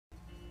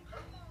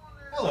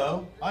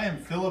Hello, I am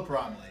Philip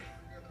Bromley,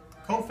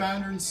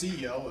 co-founder and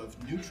CEO of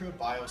Nutra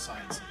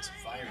Biosciences,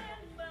 VIRUN.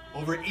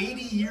 Over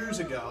 80 years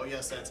ago,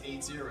 yes that's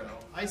 80,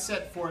 I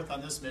set forth on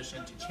this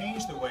mission to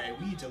change the way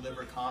we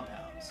deliver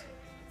compounds.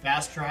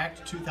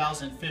 Fast-tracked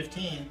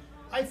 2015,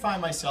 I find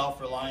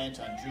myself reliant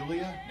on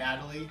Julia,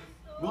 Natalie,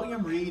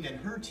 William Reed, and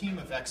her team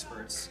of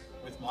experts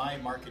with my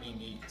marketing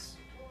needs.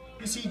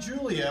 You see,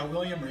 Julia,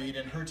 William Reed,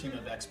 and her team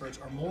of experts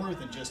are more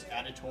than just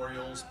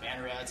editorials,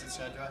 banner ads,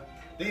 etc.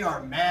 They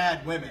are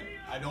mad women.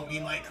 I don't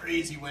mean like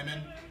crazy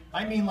women.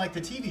 I mean like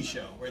the TV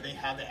show, where they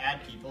have the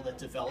ad people that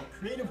develop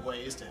creative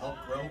ways to help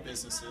grow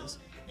businesses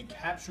and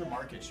capture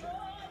market share.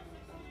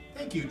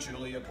 Thank you,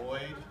 Julia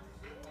Boyd,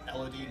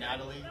 Elodie,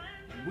 Natalie,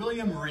 and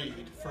William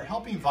Reed for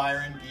helping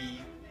VIRUN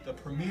be the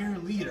premier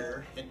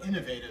leader in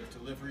innovative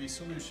delivery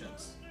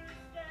solutions.